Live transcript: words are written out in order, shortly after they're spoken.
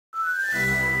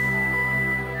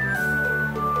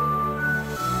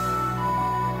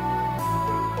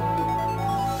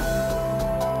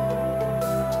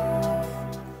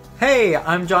Hey,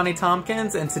 I'm Johnny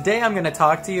Tompkins, and today I'm going to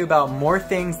talk to you about more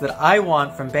things that I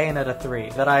want from Bayonetta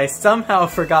 3 that I somehow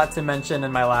forgot to mention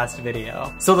in my last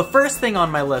video. So the first thing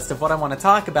on my list of what I want to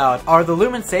talk about are the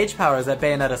Lumen Sage powers that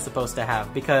Bayonetta's supposed to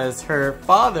have, because her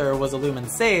father was a Lumen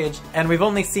Sage, and we've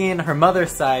only seen her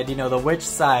mother's side, you know, the witch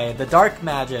side, the dark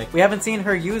magic. We haven't seen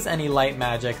her use any light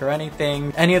magic or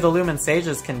anything any of the Lumen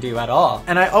Sages can do at all.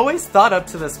 And I always thought up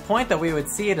to this point that we would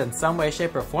see it in some way,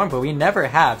 shape, or form, but we never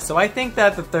have. So I think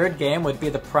that the third game would be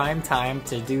the prime time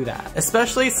to do that.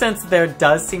 Especially since there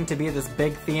does seem to be this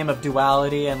big theme of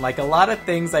duality, and like a lot of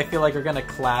things I feel like are gonna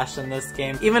clash in this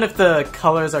game. Even if the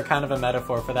colors are kind of a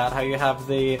metaphor for that, how you have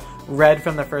the red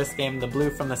from the first game, the blue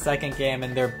from the second game,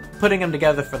 and they're putting them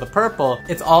together for the purple.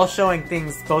 It's all showing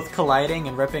things both colliding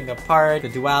and ripping apart, the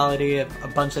duality of a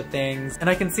bunch of things. And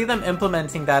I can see them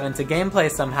implementing that into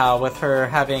gameplay somehow with her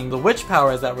having the witch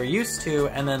powers that we're used to,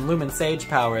 and then Lumen Sage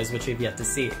powers, which we've yet to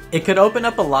see. It could open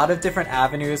up a lot of different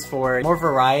avenues for more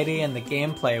variety in the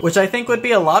gameplay, which I think would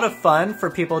be a lot of fun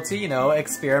for people to, you know,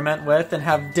 experiment with and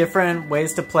have different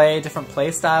ways to play, different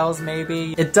play styles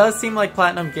maybe. It does seem like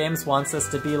Platinum Games wants this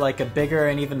to be like a bigger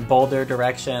and even bolder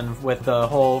direction with the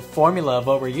whole formula of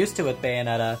what we're used to with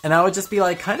Bayonetta, and that would just be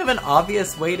like kind of an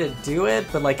obvious way to do it,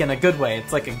 but like in a good way.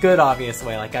 It's like a good obvious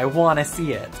way, like I want to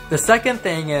see it. The second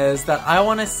thing is that I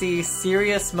want to see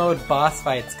serious mode boss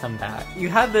fights come back. You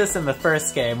had this in the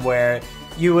first game where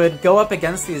you would go up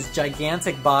against these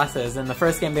gigantic bosses. In the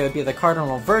first game they would be the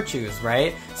Cardinal Virtues,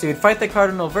 right? So you'd fight the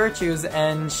Cardinal Virtues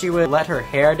and she would let her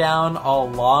hair down all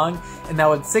long, and that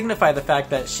would signify the fact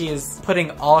that she is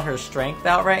putting all her strength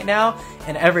out right now,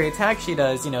 and every attack she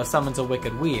does, you know, summons a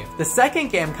Wicked Weave. The second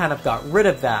game kind of got rid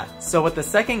of that. So what the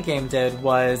second game did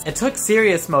was it took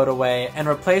Serious Mode away and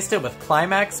replaced it with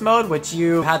Climax Mode, which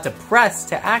you had to press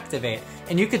to activate.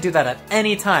 And you could do that at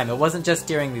any time. It wasn't just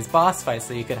during these boss fights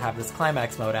that you could have this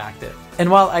Climax Mode active. And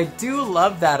while I do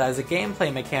love that as a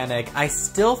gameplay mechanic, I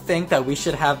still think that we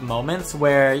should have moments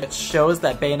where it shows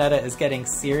that Bayonetta is getting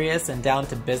serious and down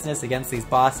to business against these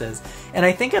bosses. And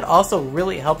I think it also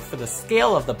really helped for the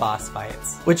scale of the boss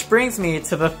fights. Which brings me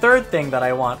to the third thing that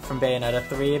I want from Bayonetta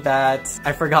 3 that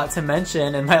I forgot to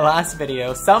mention in my last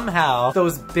video. Somehow,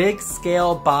 those big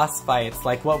scale boss fights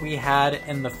like what we had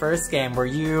in the first game, where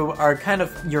you are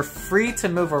you're free to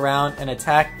move around and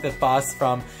attack the boss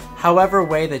from however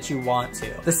way that you want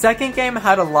to. The second game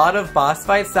had a lot of boss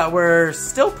fights that were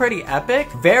still pretty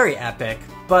epic, very epic,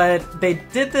 but they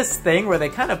did this thing where they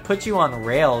kind of put you on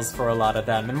rails for a lot of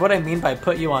them. And what I mean by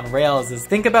put you on rails is,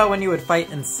 think about when you would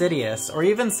fight Insidious, or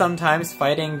even sometimes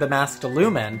fighting the Masked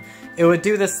Lumen. It would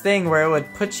do this thing where it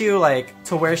would put you like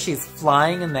to where she's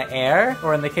flying in the air,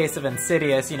 or in the case of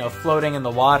Insidious, you know, floating in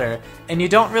the water, and you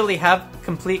don't really have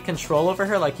complete control over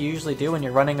her like you usually do when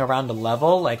you're running around a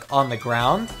level like on the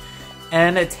ground.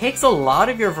 And it takes a lot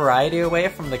of your variety away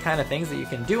from the kind of things that you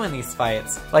can do in these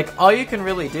fights. Like, all you can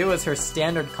really do is her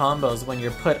standard combos when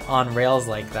you're put on rails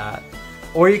like that.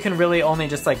 Or you can really only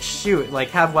just like shoot, like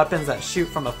have weapons that shoot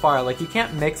from afar. Like, you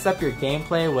can't mix up your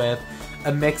gameplay with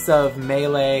a mix of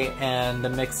melee and a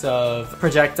mix of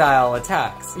projectile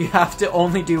attacks. You have to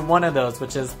only do one of those,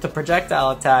 which is the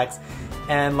projectile attacks,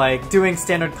 and like doing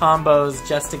standard combos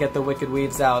just to get the Wicked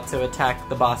Weaves out to attack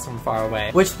the boss from far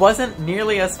away. Which wasn't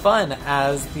nearly as fun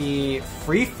as the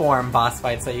freeform boss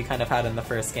fights that you kind of had in the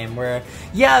first game, where,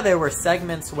 yeah, there were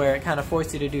segments where it kind of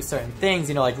forced you to do certain things,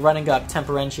 you know, like running up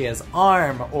Temperentia's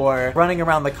arm or running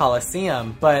around the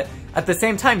Colosseum, but at the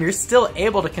same time, you're still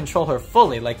able to control her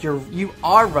fully. Like, you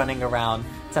are running around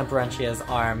Temperentia's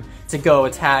arm to go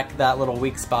attack that little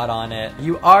weak spot on it.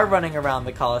 You are running around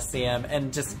the Colosseum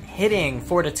and just hitting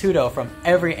Fortitudo from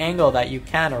every angle that you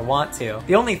can or want to.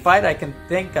 The only fight I can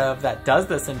think of that does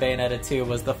this in Bayonetta 2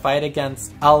 was the fight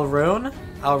against Alrune,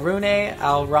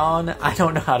 I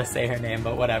don't know how to say her name,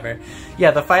 but whatever.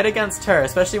 Yeah, the fight against her,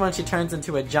 especially when she turns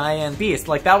into a giant beast,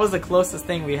 like that was the closest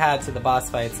thing we had to the boss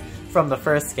fights from the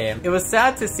first game. It was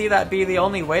sad to see that be the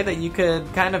only way that you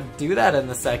could kind of do that in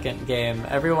the second game.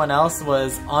 Everyone else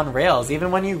was on rails. Even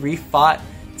when you refought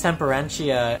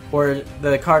Temperentia or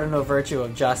the Cardinal Virtue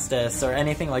of Justice or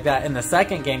anything like that in the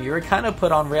second game, you were kind of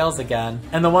put on rails again.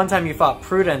 And the one time you fought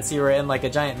Prudence, you were in like a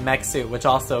giant mech suit, which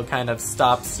also kind of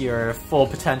stops your full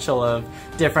potential of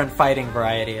different fighting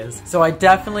varieties. So I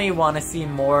definitely want to see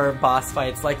more boss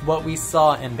fights like what we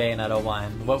saw in Bayonetta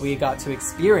 1, what we got to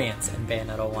experience in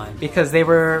Bayonetta 1, because they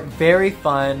were very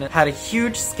fun, had a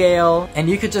huge scale, and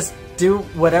you could just do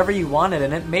whatever you wanted,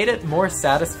 and it made it more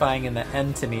satisfying in the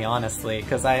end to me, honestly,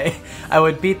 because I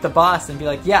would beat the boss and be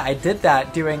like, yeah, I did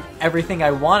that doing everything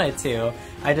I wanted to,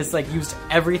 I just like used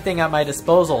everything at my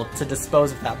disposal to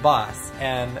dispose of that boss,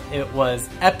 and it was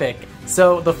epic.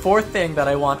 So the fourth thing that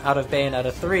I want out of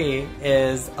Bayonetta 3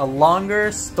 is a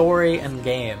longer story and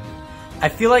game. I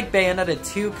feel like Bayonetta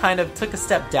 2 kind of took a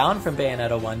step down from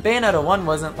Bayonetta 1. Bayonetta 1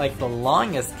 wasn't like the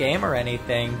longest game or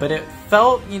anything, but it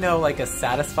felt, you know, like a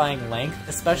satisfying length,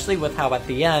 especially with how at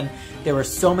the end there were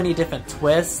so many different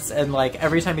twists, and like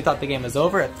every time you thought the game was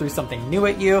over, it threw something new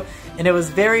at you, and it was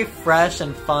very fresh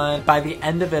and fun. By the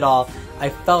end of it all, I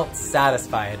felt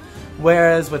satisfied.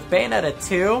 Whereas with Bayonetta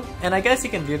 2, and I guess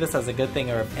you can view this as a good thing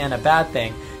and a bad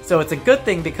thing, so it's a good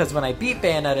thing because when I beat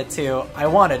Bayonetta 2, I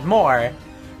wanted more,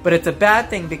 but it's a bad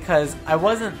thing because I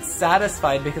wasn't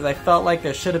satisfied because I felt like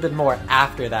there should have been more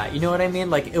after that. You know what I mean?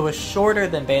 Like, it was shorter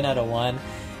than Bayonetta 1,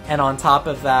 and on top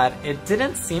of that, it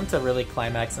didn't seem to really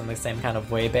climax in the same kind of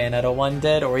way Bayonetta 1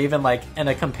 did, or even like in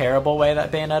a comparable way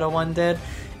that Bayonetta 1 did.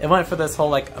 It went for this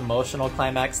whole like emotional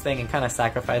climax thing and kind of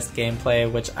sacrificed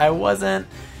gameplay, which I wasn't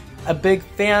a big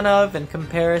fan of in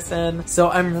comparison. So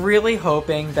I'm really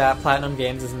hoping that Platinum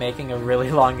Games is making a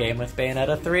really long game with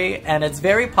Bayonetta 3, and it's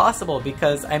very possible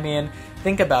because, I mean,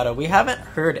 think about it, we haven't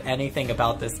heard anything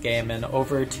about this game in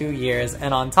over 2 years,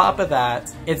 and on top of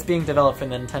that, it's being developed for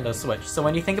Nintendo Switch. So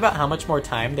when you think about how much more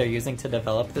time they're using to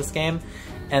develop this game,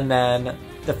 and then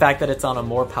the fact that it's on a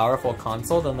more powerful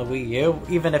console than the Wii U,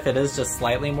 even if it is just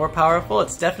slightly more powerful,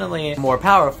 it's definitely more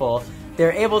powerful.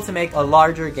 They're able to make a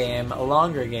larger game, a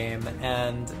longer game,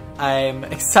 and I'm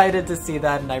excited to see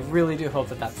that, and I really do hope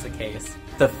that that's the case.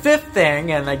 The fifth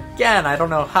thing, and again, I don't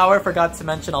know how I forgot to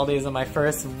mention all these in my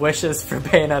first wishes for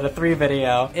Bayonetta 3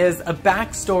 video, is a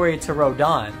backstory to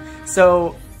Rodin.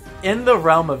 So, in the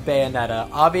realm of Bayonetta,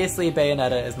 obviously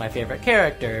Bayonetta is my favorite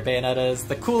character. Bayonetta is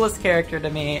the coolest character to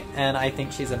me, and I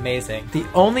think she's amazing. The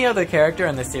only other character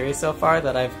in the series so far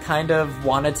that I've kind of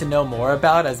wanted to know more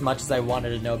about as much as I wanted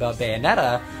to know about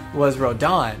Bayonetta was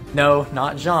Rodin. No,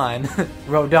 not Jean,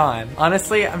 Rodin.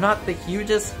 Honestly, I'm not the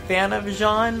hugest fan of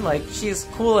Jean. Like, she's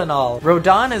cool and all.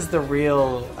 Rodin is the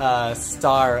real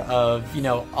star of, you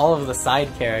know, all of the side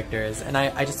characters, and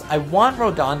I want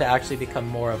Rodin to actually become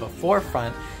more of a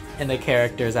forefront in the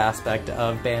character's aspect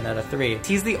of Bayonetta 3.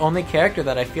 He's the only character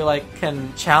that I feel like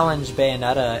can challenge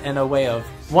Bayonetta in a way of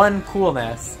 1,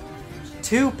 coolness,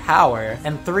 2, power,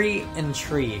 and 3,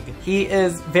 intrigue. He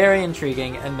is very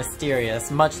intriguing and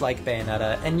mysterious, much like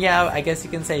Bayonetta. And yeah, I guess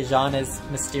you can say Jean is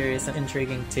mysterious and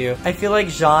intriguing too. I feel like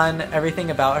Jean,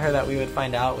 everything about her that we would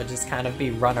find out would just kind of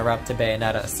be runner-up to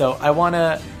Bayonetta. So I want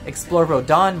to explore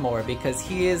Rodin more because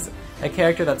he is a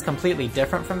character that's completely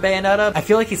different from Bayonetta. I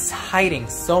feel like he's hiding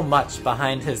so much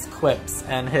behind his quips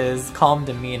and his calm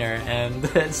demeanor, and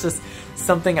it's just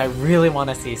something I really want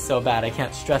to see so bad. I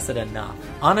can't stress it enough.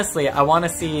 Honestly, I want to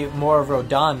see more of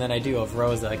Rodin than I do of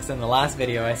Rosa, because in the last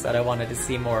video I said I wanted to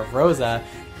see more of Rosa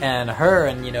and her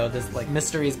and, you know, this like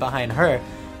mysteries behind her,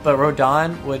 but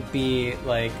Rodin would be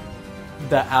like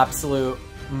the absolute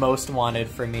most wanted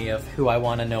for me of who I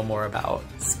want to know more about.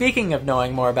 Speaking of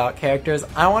knowing more about characters,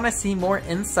 I want to see more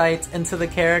insights into the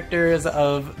characters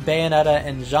of Bayonetta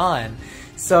and Jean.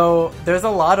 So there's a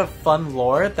lot of fun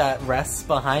lore that rests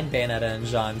behind Bayonetta and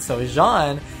Jean. So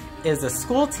Jean is a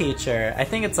school teacher. I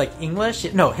think it's like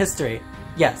English? No, history.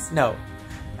 Yes, no.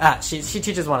 She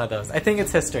teaches one of those. I think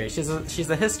it's history. She's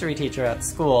a history teacher at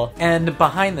school, and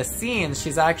behind the scenes,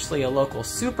 she's actually a local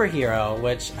superhero,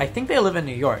 which I think they live in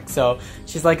New York. So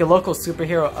she's like a local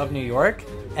superhero of New York,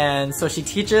 and so she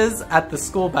teaches at the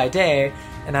school by day,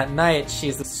 and at night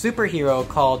she's a superhero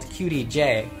called Cutie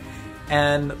J.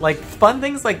 And like fun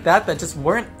things like that that just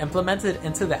weren't implemented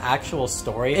into the actual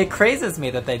story. It crazes me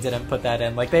that they didn't put that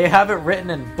in. Like, they have it written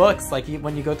in books. Like,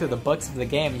 when you go through the books of the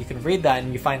game, you can read that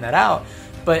and you find that out.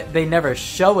 But they never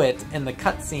show it in the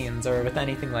cutscenes or with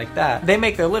anything like that. They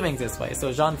make their livings this way.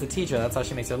 So Jean's a teacher, that's how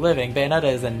she makes her living.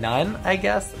 Bayonetta is a nun, I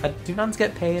guess. Do nuns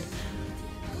get paid?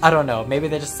 I don't know, maybe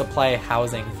they just supply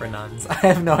housing for nuns. I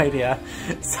have no idea.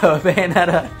 So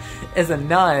Bayonetta is a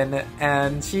nun,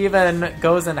 and she even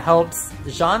goes and helps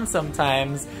Jean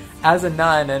sometimes as a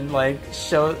nun and like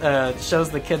shows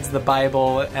the kids the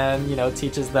Bible and, you know,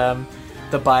 teaches them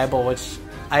the Bible, which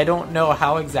I don't know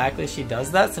how exactly she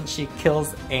does that since she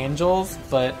kills angels,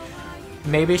 but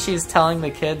maybe she's telling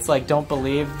the kids like don't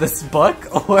believe this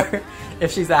book, or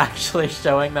if she's actually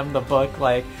showing them the book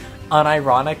like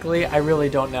Unironically, I really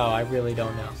don't know. I really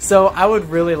don't know. So I would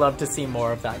really love to see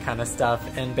more of that kind of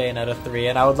stuff in Bayonetta 3,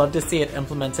 and I would love to see it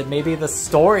implemented. Maybe the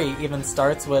story even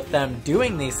starts with them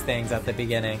doing these things at the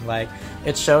beginning. Like,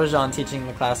 it shows Jean teaching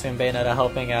the classroom, Bayonetta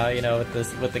helping out, you know,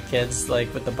 with the kids,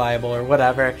 like with the Bible or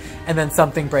whatever, and then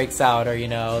something breaks out, or, you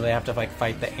know, they have to like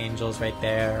fight the angels right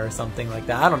there or something like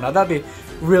that. I don't know. That'd be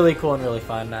really cool and really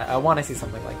fun. I want to see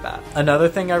something like that. Another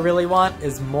thing I really want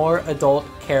is more adult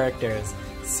characters.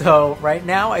 So right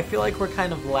now I feel like we're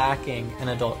kind of lacking in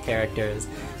adult characters,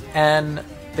 and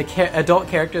the adult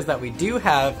characters that we do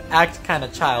have act kind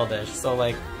of childish. So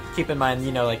like, keep in mind,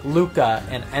 you know, like Luca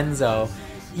and Enzo,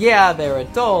 yeah, they're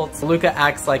adults. Luca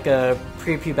acts like a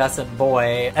prepubescent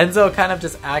boy. Enzo kind of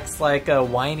just acts like a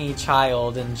whiny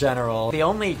child in general. The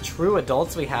only true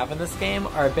adults we have in this game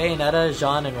are Bayonetta,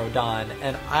 Jean, and Rodin,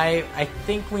 and I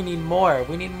think we need more.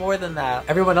 We need more than that.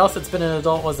 Everyone else that's been an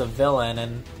adult was a villain,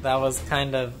 and that was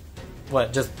kind of,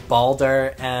 what, just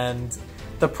Baldur, and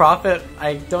the Prophet,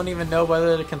 I don't even know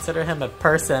whether to consider him a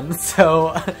person, so,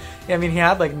 I mean, he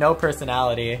had, like, no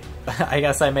personality. I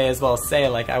guess I may as well say,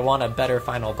 like, I want a better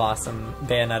final boss in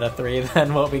Bayonetta 3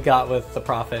 than what we got with the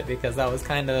Prophet, because that was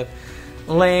kind of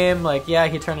lame. Like, yeah,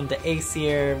 he turned into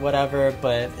Aesir, whatever,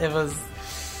 but it was,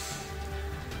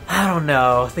 I don't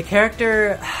know. The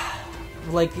character,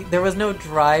 like, there was no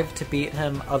drive to beat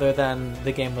him other than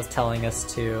the game was telling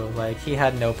us to. Like, he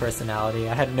had no personality.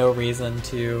 I had no reason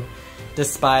to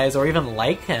despise or even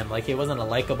like him. Like, he wasn't a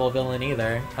likable villain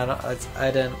either.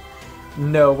 I didn't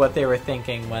know what they were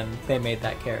thinking when they made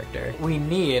that character. We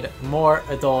need more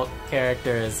adult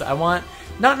characters. I want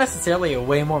not necessarily a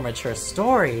way more mature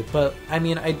story, but I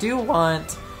mean, I do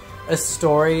want a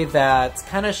story that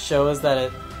kind of shows that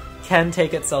it can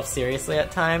take itself seriously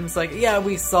at times. Like, yeah,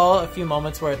 we saw a few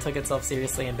moments where it took itself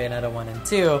seriously in Bayonetta 1 and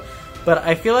 2, but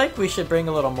I feel like we should bring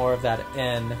a little more of that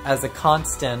in as a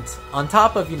constant, on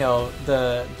top of, you know,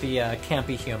 the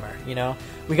campy humor, you know?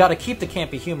 We gotta keep the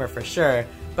campy humor for sure,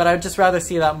 but I'd just rather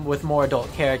see that with more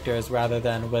adult characters rather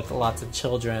than with lots of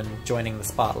children joining the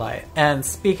spotlight. And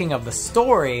speaking of the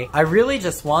story, I really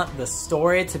just want the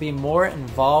story to be more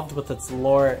involved with its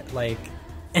lore, like,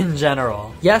 in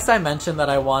general. Yes, I mentioned that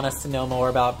I want us to know more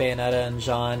about Bayonetta and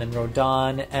Jean and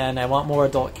Rodin, and I want more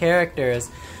adult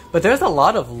characters, but there's a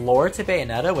lot of lore to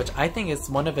Bayonetta, which I think is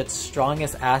one of its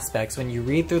strongest aspects. When you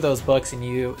read through those books and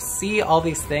you see all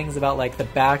these things about, like, the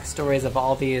backstories of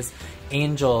all these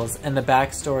angels and the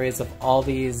backstories of all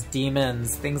these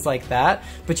demons, things like that,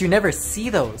 but you never see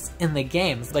those in the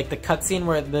games. Like the cutscene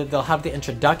where they'll have the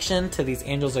introduction to these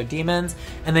angels or demons,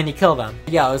 and then you kill them.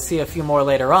 Yeah, I'll see a few more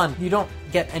later on. You don't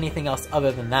get anything else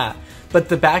other than that. But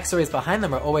the backstories behind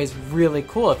them are always really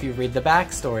cool if you read the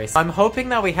backstory. So I'm hoping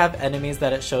that we have enemies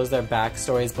that it shows their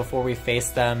backstories before we face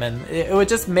them, and it would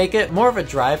just make it more of a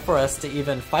drive for us to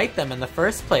even fight them in the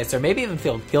first place, or maybe even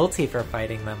feel guilty for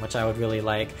fighting them, which I would really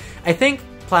like. I think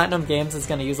Platinum Games is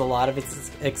going to use a lot of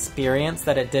its experience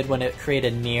that it did when it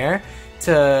created Nier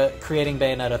to creating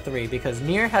Bayonetta 3, because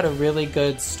Nier had a really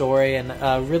good story and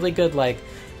a really good, like,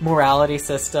 morality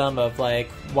system of, like,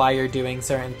 why you're doing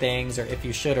certain things, or if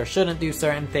you should or shouldn't do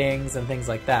certain things, and things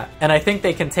like that. And I think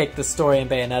they can take the story in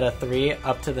Bayonetta 3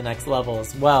 up to the next level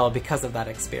as well because of that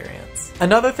experience.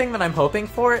 Another thing that I'm hoping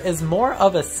for is more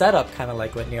of a setup, kind of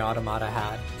like what Nier Automata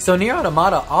had. So Nier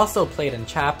Automata also played in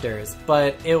chapters,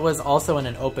 but it was also in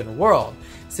an open world.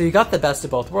 So you got the best of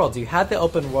both worlds. You had the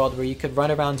open world where you could run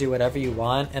around, do whatever you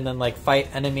want, and then, like, fight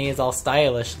enemies all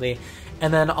stylishly.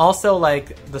 And then also,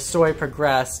 like, the story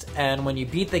progressed, and when you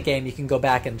beat the game, you can go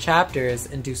back in chapters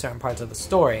and do certain parts of the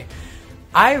story.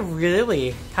 I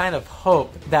really kind of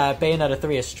hope that Bayonetta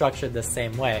 3 is structured the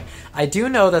same way. I do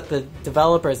know that the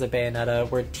developers of Bayonetta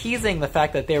were teasing the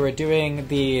fact that they were doing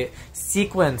the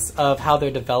sequence of how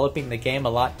they're developing the game a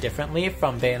lot differently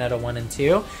from Bayonetta 1 and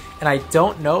 2, and I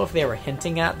don't know if they were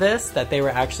hinting at this, that they were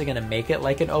actually going to make it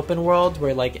like an open world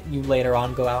where, like, you later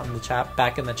on go out in the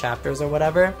back in the chapters or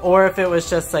whatever, or if it was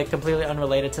just, like, completely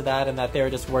unrelated to that and that they were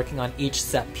just working on each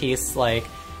set piece, like,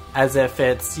 as if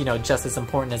it's, you know, just as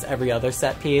important as every other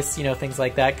set piece, you know, things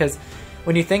like that. Because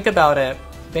when you think about it,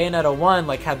 Bayonetta 1,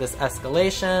 like, had this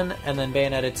escalation, and then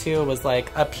Bayonetta 2 was,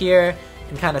 like, up here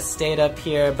and kind of stayed up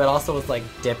here, but also was, like,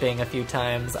 dipping a few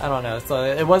times. I don't know. So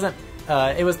it wasn't,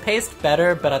 it was paced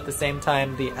better, but at the same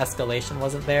time, the escalation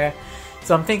wasn't there.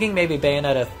 So I'm thinking maybe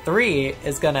Bayonetta 3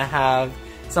 is going to have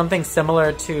something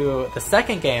similar to the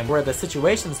second game where the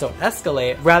situations don't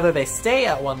escalate, rather they stay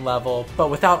at one level but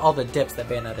without all the dips that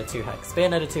Bayonetta 2 had. Because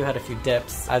Bayonetta 2 had a few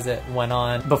dips as it went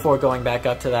on before going back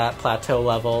up to that plateau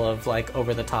level of like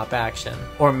over-the-top action.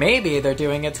 Or maybe they're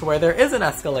doing it to where there is an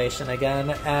escalation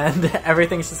again and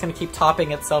everything's just gonna keep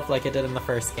topping itself like it did in the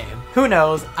first game. Who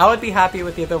knows? I would be happy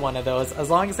with either one of those as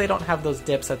long as they don't have those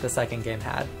dips that the second game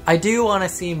had. I do want to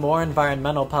see more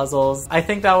environmental puzzles. I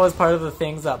think that was part of the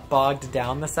things that bogged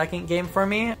down the second game for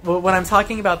me. When I'm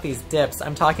talking about these dips,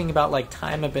 I'm talking about like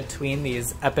time in between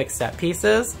these epic set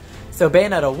pieces. So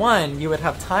Bayonetta 1, you would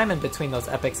have time in between those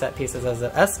epic set pieces as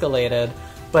it escalated,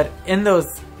 but in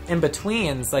those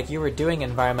in-betweens, like you were doing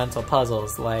environmental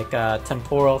puzzles, like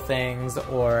temporal things,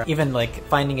 or even like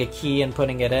finding a key and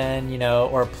putting it in, you know,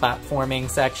 or platforming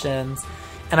sections.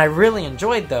 And I really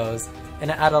enjoyed those, and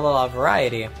it added a lot of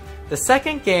variety. The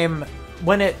second game,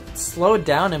 when it slowed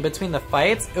down in between the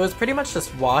fights, it was pretty much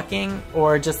just walking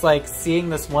or just like seeing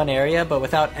this one area but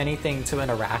without anything to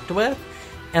interact with.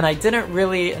 And I didn't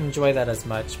really enjoy that as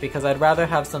much because I'd rather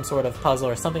have some sort of puzzle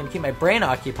or something to keep my brain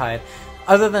occupied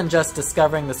other than just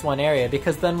discovering this one area,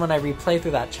 because then when I replay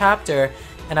through that chapter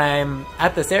and I'm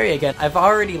at this area again, I've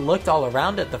already looked all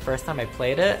around it the first time I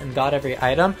played it and got every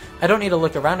item. I don't need to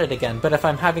look around it again, but if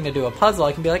I'm having to do a puzzle,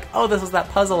 I can be like, oh, this was that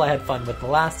puzzle I had fun with the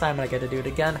last time and I get to do it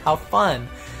again. How fun!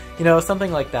 You know,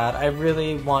 something like that. I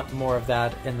really want more of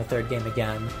that in the third game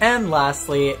again. And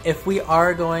lastly, if we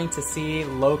are going to see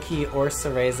Loki or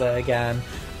Cereza again,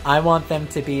 I want them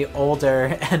to be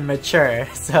older and mature.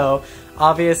 So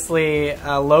obviously,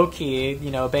 Loki, you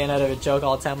know, Bayonetta would joke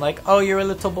all the time like, oh, you're a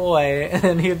little boy,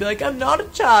 and he'd be like, I'm not a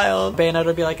child. Bayonetta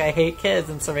would be like, I hate kids,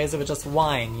 and Cereza would just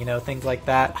whine, you know, things like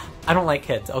that. I don't like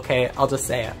kids, okay? I'll just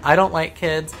say it. I don't like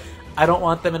kids. I don't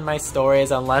want them in my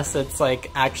stories unless it's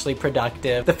like actually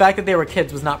productive. The fact that they were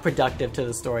kids was not productive to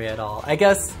the story at all. I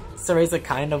guess Cereza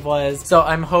kind of was. So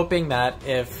I'm hoping that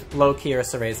if Loki or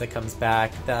Cereza comes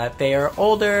back, that they are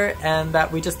older and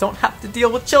that we just don't have to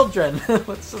deal with children.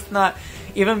 Let's just not.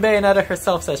 Even Bayonetta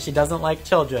herself says she doesn't like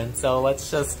children, so let's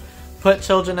just put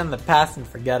children in the past and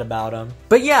forget about them.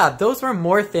 But yeah, those were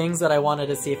more things that I wanted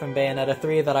to see from Bayonetta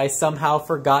 3 that I somehow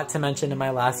forgot to mention in my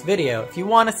last video. If you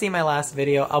want to see my last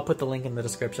video, I'll put the link in the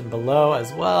description below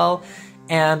as well.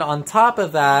 And on top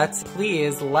of that,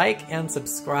 please like and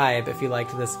subscribe if you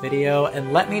liked this video,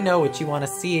 and let me know what you want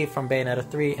to see from Bayonetta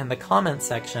 3 in the comments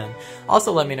section.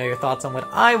 Also let me know your thoughts on what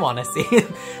I want to see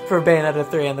for Bayonetta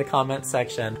 3 in the comments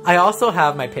section. I also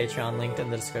have my Patreon linked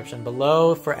in the description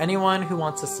below for anyone who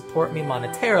wants to support me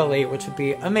monetarily, which would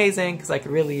be amazing because I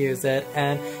could really use it,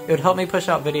 and it would help me push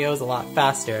out videos a lot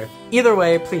faster. Either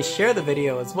way, please share the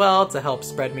video as well to help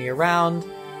spread me around.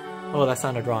 Oh, that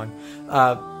sounded wrong.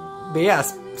 But yeah,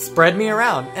 spread me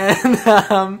around, and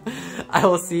I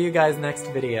will see you guys next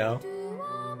video.